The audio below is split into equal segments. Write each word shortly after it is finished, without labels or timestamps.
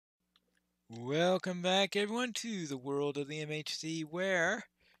Welcome back, everyone, to the world of the MHC, where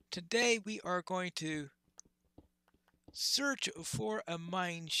today we are going to search for a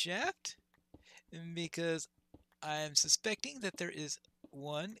mine shaft because I'm suspecting that there is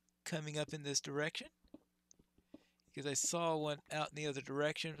one coming up in this direction because I saw one out in the other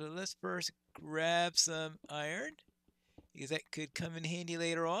direction. But let's first grab some iron because that could come in handy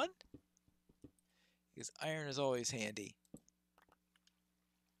later on because iron is always handy.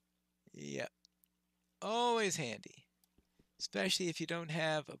 Yep, always handy, especially if you don't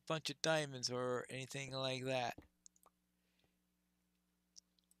have a bunch of diamonds or anything like that.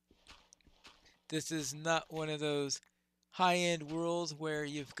 This is not one of those high-end worlds where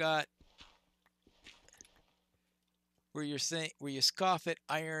you've got where you scoff at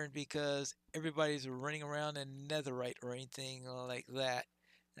iron because everybody's running around in netherite or anything like that.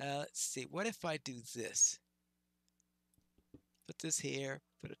 Now let's see. What if I do this? Put this here,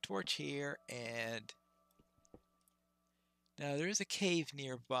 put a torch here, and now there is a cave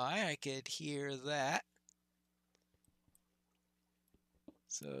nearby. I could hear that.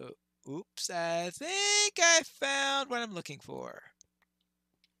 So, oops, I think I found what I'm looking for.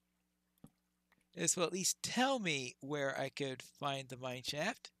 This will at least tell me where I could find the mine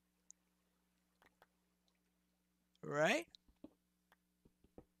shaft. Right?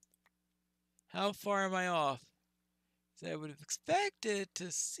 How far am I off? So I would have expected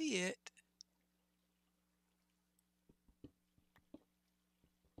to see it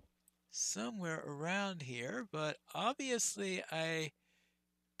somewhere around here, but obviously I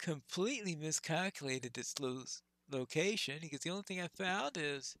completely miscalculated its location because the only thing I found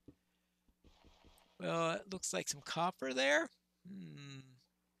is, well, it looks like some copper there.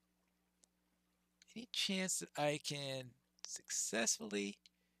 Any chance that I can successfully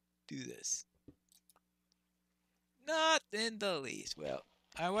do this? Not in the least. Well,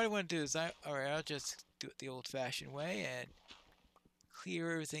 what I want to do is I'll just do it the old-fashioned way and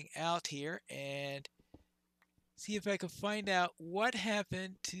clear everything out here and see if I can find out what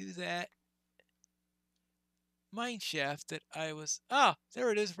happened to that mine shaft that I was. Ah,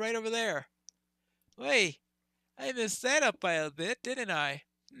 there it is, right over there. Wait, I messed that up by a bit, didn't I?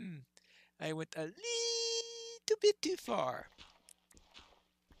 I went a little bit too far.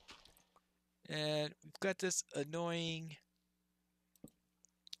 And we've got this annoying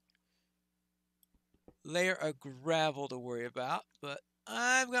layer of gravel to worry about, but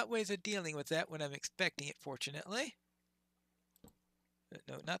I've got ways of dealing with that when I'm expecting it, fortunately.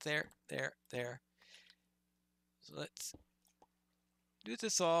 No, not there. There. So let's do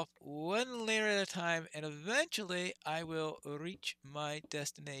this off one layer at a time, and eventually I will reach my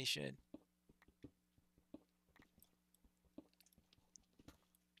destination.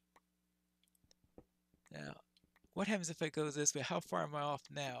 Now, what happens if I go this way? How far am I off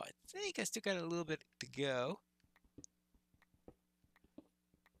now? I think I still got a little bit to go.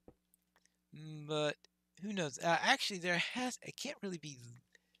 But who knows? Actually, I can't really be.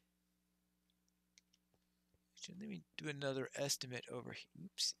 Let me do another estimate over here.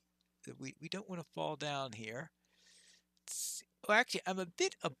 Oops. We don't want to fall down here. Oh, actually, I'm a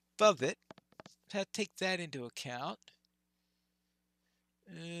bit above it. Have to take that into account.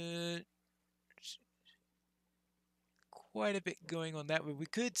 Quite a bit going on that way. We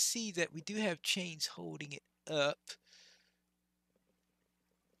could see that we do have chains holding it up.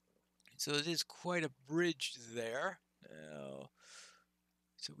 So it is quite a bridge there. Now,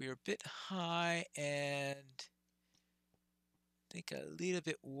 so we are a bit high and I think a little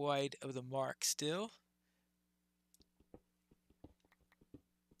bit wide of the mark still.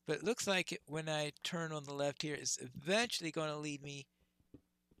 But it looks like when I turn on the left here, it's eventually going to lead me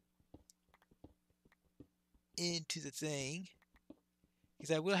into the thing.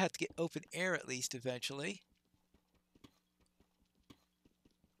 Because I will have to get open air at least eventually.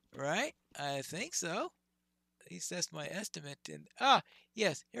 Right? I think so. At least that's my estimate. And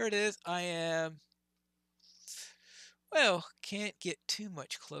yes, here it is. I am, well, can't get too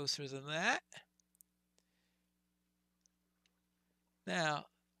much closer than that. Now,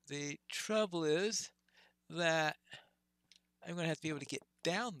 the trouble is that I'm going to have to be able to get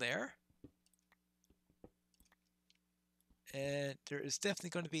down there. And there is definitely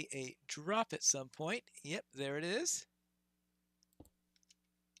going to be a drop at some point. Yep, there it is.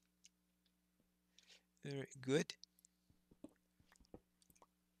 Very good.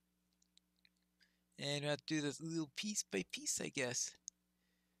 And I have to do this little piece by piece, I guess.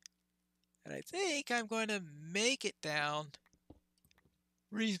 And I think I'm going to make it down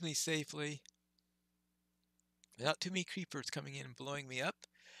reasonably safely without too many creepers coming in and blowing me up.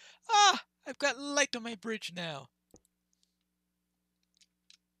 Ah, I've got light on my bridge now.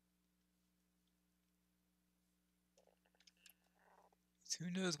 Who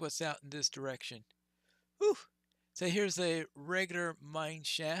knows what's out in this direction? Whew! So here's a regular mine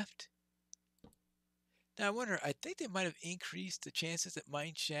shaft. Now I wonder, I think they might have increased the chances that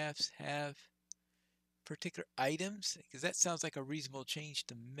mine shafts have particular items, because that sounds like a reasonable change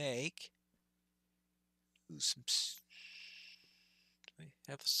to make. Ooh, do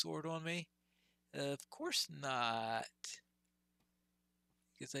I have a sword on me? Of course not,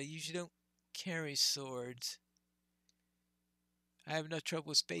 because I usually don't carry swords. I have enough trouble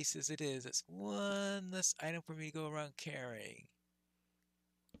with space as it is. That's one less item for me to go around carrying.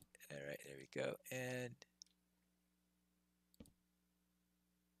 Alright, there we go. And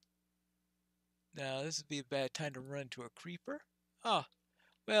now this would be a bad time to run to a creeper. Oh,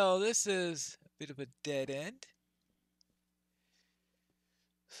 well, this is a bit of a dead end.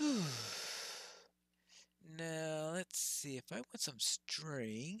 Whew. Now, let's see. If I want some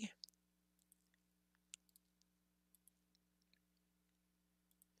string,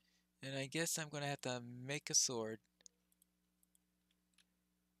 then I guess I'm going to have to make a sword.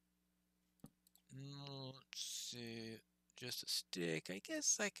 Let's see. Just a stick. I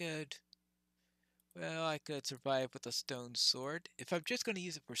guess I could... Well, I could survive with a stone sword. If I'm just going to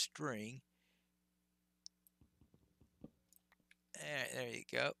use it for string. Alright, there you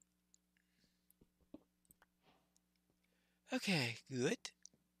go. Okay, good.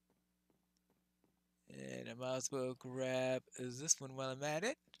 And I might as well grab this one while I'm at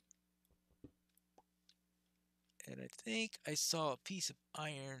it. And I think I saw a piece of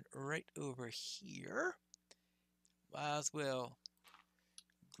iron right over here. Might as well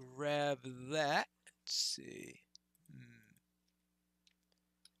grab that. Let's see.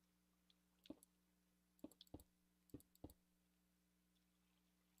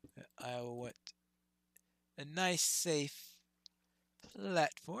 I want a nice safe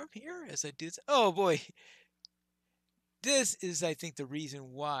platform here as I do this. Oh boy! This is, I think, the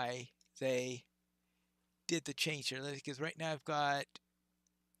reason why they did the change here. Because right now I've got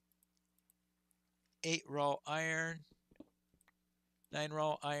 8 raw iron, 9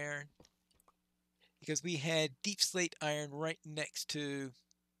 raw iron. Because we had deep slate iron right next to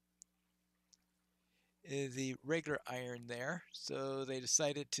the regular iron there. So they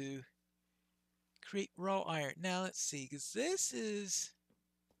decided to create raw iron. Now let's see, because this is...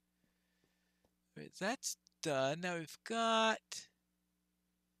 That's done. Now we've got...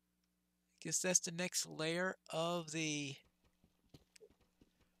 I guess that's the next layer of the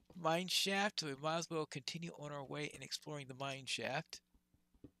mine shaft. So we might as well continue on our way in exploring the mine shaft.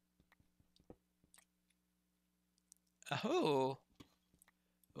 Oh!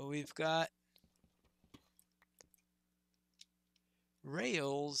 Well, we've got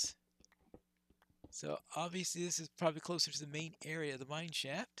rails. So obviously this is probably closer to the main area of the mine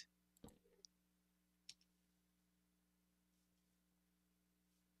shaft.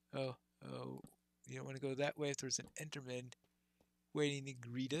 Oh, you don't want to go that way if there's an Enderman waiting to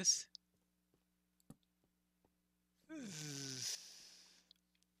greet us.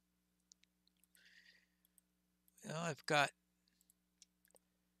 Well, I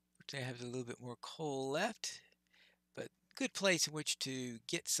have a little bit more coal left, but good place in which to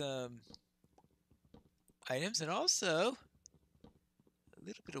get some items and also a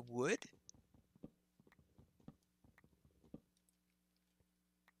little bit of wood.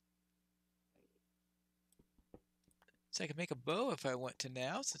 So I can make a bow if I want to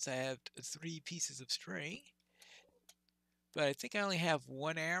now, since I have 3 pieces of string. But I think I only have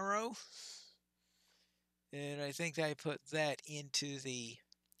 1 arrow. And I think I put that into the...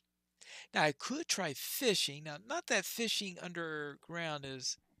 Now I could try fishing. Now, not that fishing underground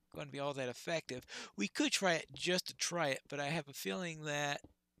is going to be all that effective. We could try it just to try it, but I have a feeling that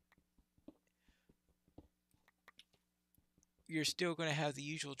you're still going to have the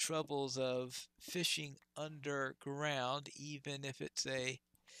usual troubles of fishing underground, even if it's a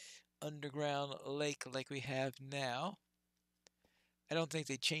underground lake like we have now. I don't think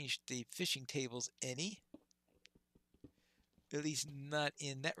they changed the fishing tables any, at least not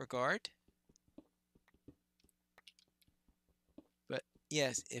in that regard. But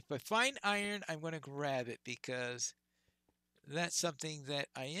yes, if I find iron, I'm going to grab it, because that's something that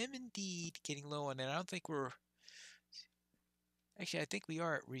I am indeed getting low on, and I don't think we're... Actually, I think we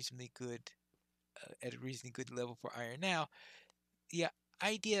are at reasonably good, at a reasonably good level for iron. Now, the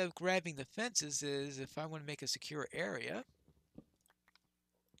idea of grabbing the fences is if I want to make a secure area,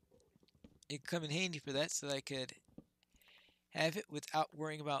 it could come in handy for that, so that I could have it without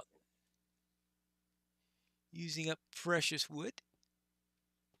worrying about using up precious wood.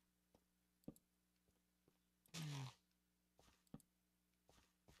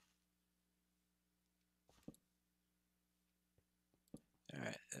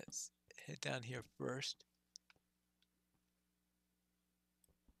 head down here first.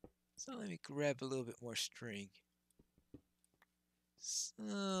 So let me grab a little bit more string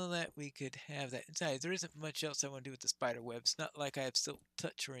so that we could have that inside. There isn't much else I want to do with the spider web. It's not like I have silk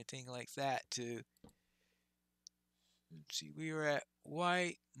touch or anything like that to... Let's see, we are at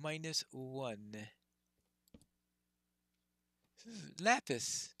Y minus 1.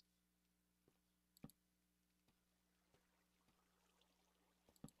 Lapis.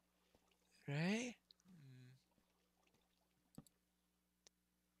 Right?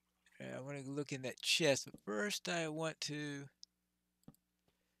 I want to look in that chest, but first I want to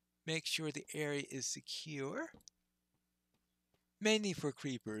make sure the area is secure. Mainly for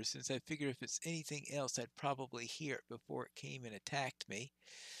creepers, since I figure if it's anything else, I'd probably hear it before it came and attacked me.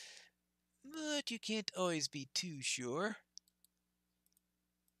 But you can't always be too sure.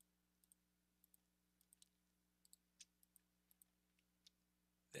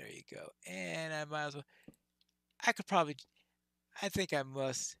 There you go. And I might as well... I could probably... I think I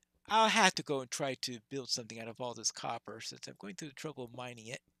must... I'll have to go and try to build something out of all this copper, since I'm going through the trouble of mining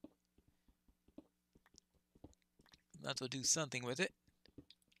it. Might as well do something with it.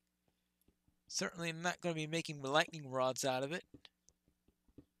 Certainly I'm not going to be making lightning rods out of it.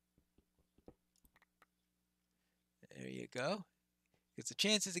 There you go. Because the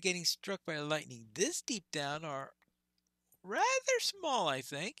chances of getting struck by lightning this deep down are rather small, I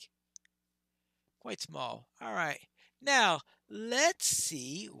think. Quite small. All right. Now, let's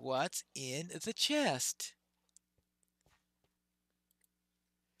see what's in the chest.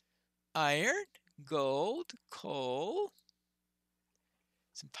 Iron, gold, coal,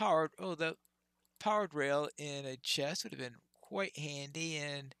 some powered... Oh, the powered rail in a chest would have been quite handy,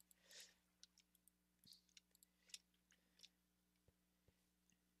 and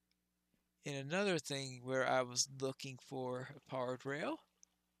in another thing where I was looking for a powered rail.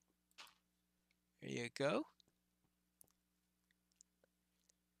 There you go.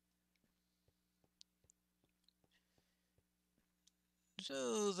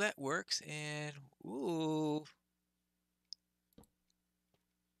 So that works, and ooh,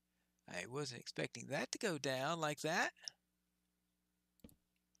 I wasn't expecting that to go down like that.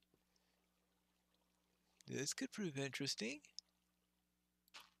 This could prove interesting.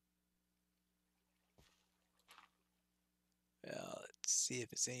 Well, let's see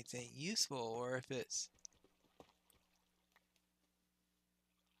if it's anything useful or if it's...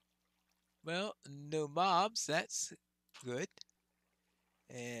 Well, no mobs, that's good.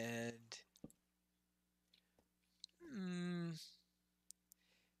 And...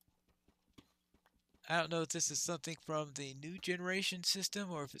 I don't know if this is something from the new generation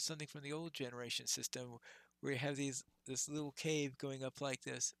system or if it's something from the old generation system where you have this little cave going up like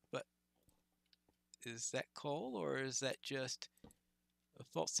this. But is that coal or is that just a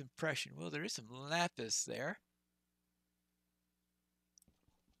false impression? Well, there is some lapis there.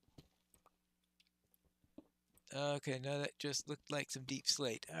 Okay, no, that just looked like some deep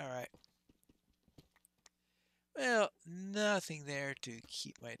slate. All right. Well, nothing there to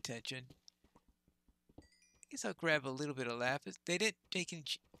keep my attention. I guess I'll grab a little bit of lapis. They didn't take any...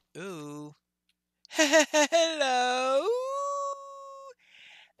 Oh. Hello.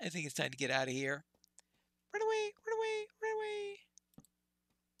 I think it's time to get out of here. Run away, run away, run away.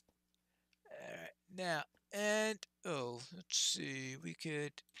 All right, now, and, oh, let's see, we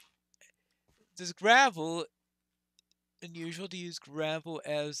could... This gravel... Unusual to use gravel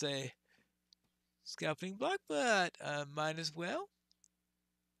as a scaffolding block, but might as well.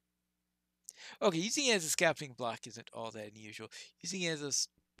 Okay, using it as a scaffolding block isn't all that unusual. Using it as a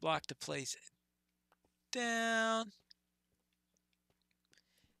block to place down.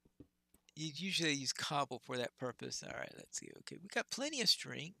 You usually use cobble for that purpose. All right, let's see. Okay, we got plenty of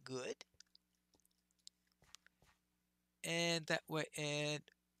string. Good. And that way, and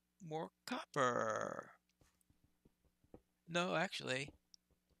more copper. No, actually.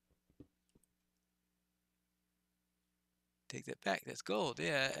 Take that back. That's gold.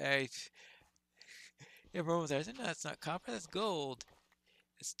 Yeah, everyone was there. I said, no, that's not copper. That's gold.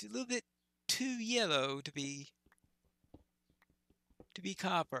 It's a little bit too yellow to be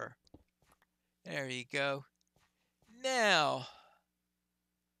copper. There you go. Now,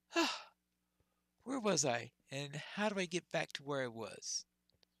 where was I? And how do I get back to where I was?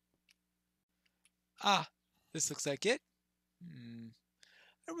 Ah, this looks like it.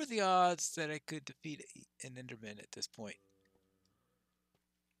 What were the odds that I could defeat an Enderman at this point?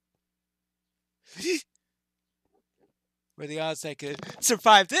 What are the odds I could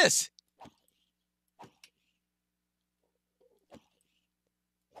survive this?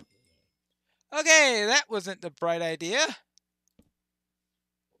 Okay, that wasn't the bright idea.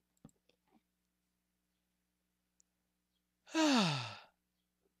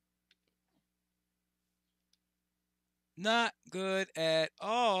 Not good at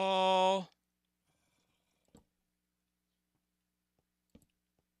all.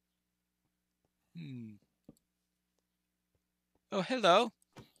 Oh, hello.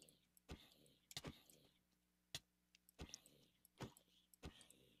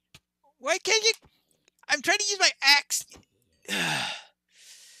 Why can't you? I'm trying to use my axe.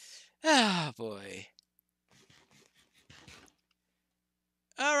 Ah, boy.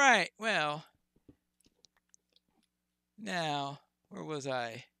 All right, well, now, where was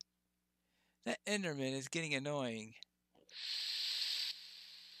I? That Enderman is getting annoying.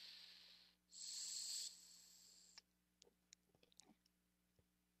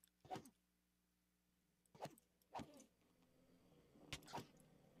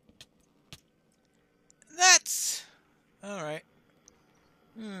 That's... Alright.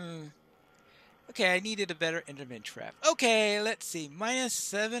 Okay, I needed a better Enderman trap. Okay, let's see. Minus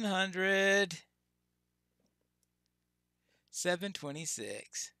 700.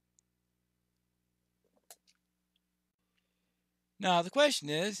 726. Now, the question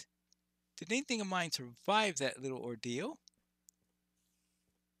is, did anything of mine survive that little ordeal?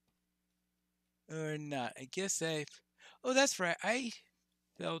 Or not? I guess I... Oh, that's right. I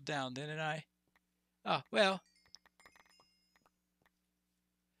fell down, didn't I? Oh, well.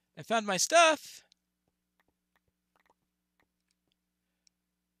 I found my stuff.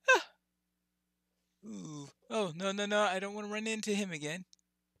 Ah. Ooh. Oh, no, no, no. I don't want to run into him again.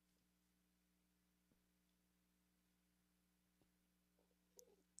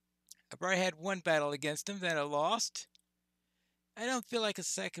 I've already had one battle against him that I lost. I don't feel like a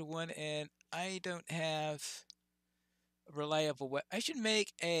second one, and I don't have a reliable weapon. I should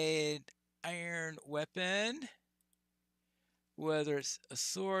make an iron weapon. Whether it's a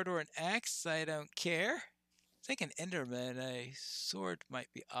sword or an axe, I don't care. It's like an Enderman. A sword might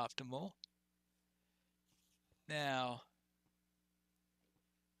be optimal. Now,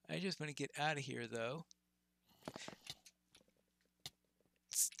 I just want to get out of here, though.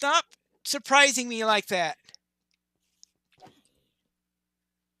 Stop surprising me like that.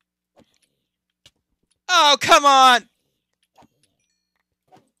 Oh, come on!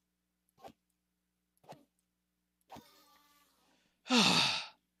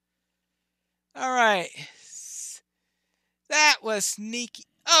 All right. That was sneaky.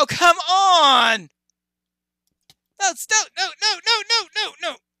 Oh, come on! No, stop! No, no, no, no, no,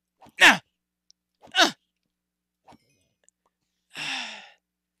 no! Nah! Okay.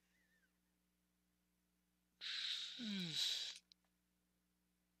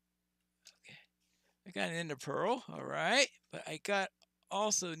 I got an ender pearl, all right, but I got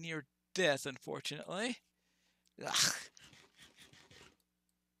also near death, unfortunately. Ugh.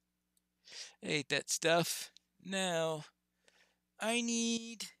 I hate that stuff. Now, I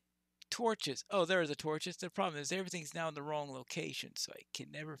need torches. Oh, there are the torches. The problem is everything's now in the wrong location, so I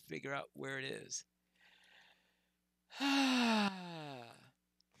can never figure out where it is. So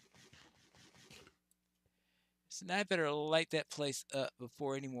now I better light that place up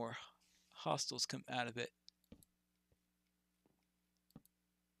before any more hostiles come out of it.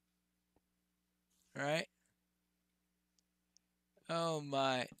 All right. Oh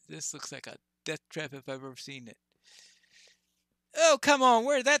my, this looks like a death trap if I've ever seen it. Oh, come on,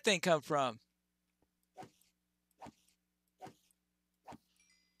 where did that thing come from?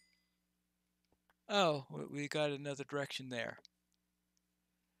 Oh, we got another direction there.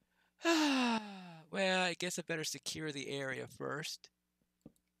 Well, I guess I better secure the area first.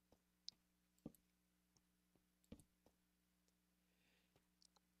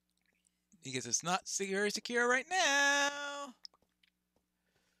 Because it's not very secure right now.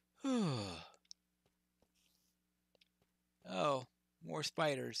 Oh, more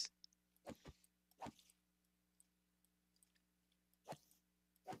spiders.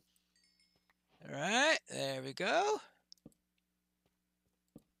 All right, there we go.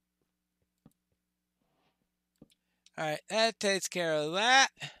 All right, that takes care of that.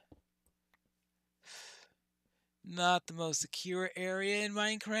 Not the most secure area in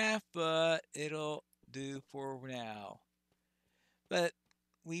Minecraft, but it'll do for now. But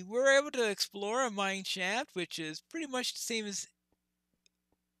we were able to explore a mine shaft, which is pretty much the same as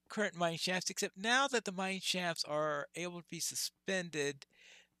current mine shafts, except now that the mine shafts are able to be suspended,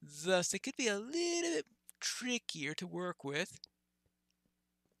 thus they could be a little bit trickier to work with.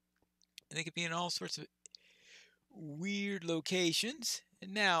 And they could be in all sorts of weird locations.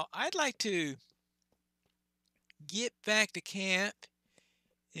 And now I'd like to get back to camp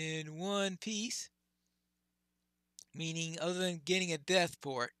in one piece, meaning other than getting a death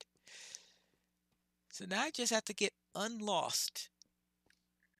port. So now I just have to get unlost.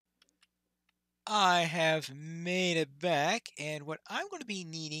 I have made it back, and what I'm going to be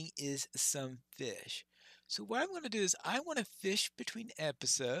needing is some fish. So what I'm going to do is I want to fish between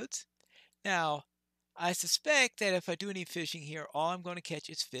episodes. Now, I suspect that if I do any fishing here, all I'm going to catch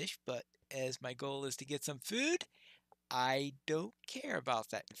is fish, but as my goal is to get some food, I don't care about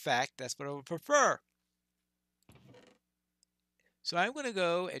that. In fact, that's what I would prefer. So I'm going to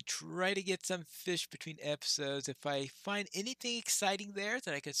go and try to get some fish between episodes. If I find anything exciting there,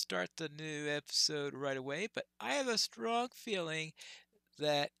 then I can start the new episode right away. But I have a strong feeling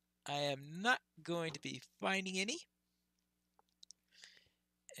that I am not going to be finding any.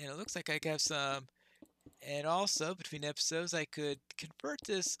 And it looks like I have some. And also, between episodes, I could convert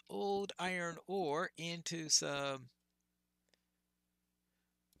this old iron ore into some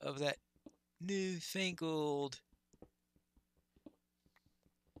of that newfangled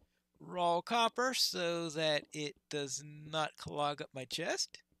raw copper so that it does not clog up my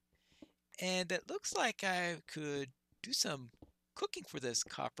chest. And it looks like I could do some cooking for this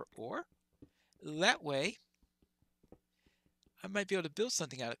copper ore. That way, I might be able to build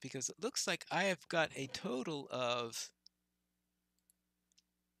something out of it because it looks like I have got a total of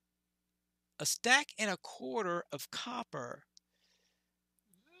a stack and a quarter of copper.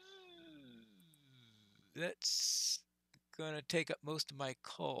 That's going to take up most of my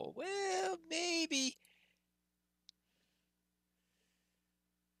coal. Well, maybe.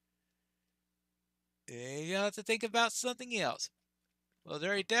 You have to think about something else. Well,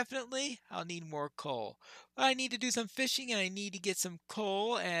 very definitely, I'll need more coal. I need to do some fishing and I need to get some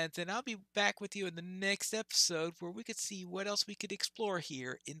coal, and then I'll be back with you in the next episode where we could see what else we could explore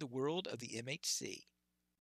here in the world of the MHC.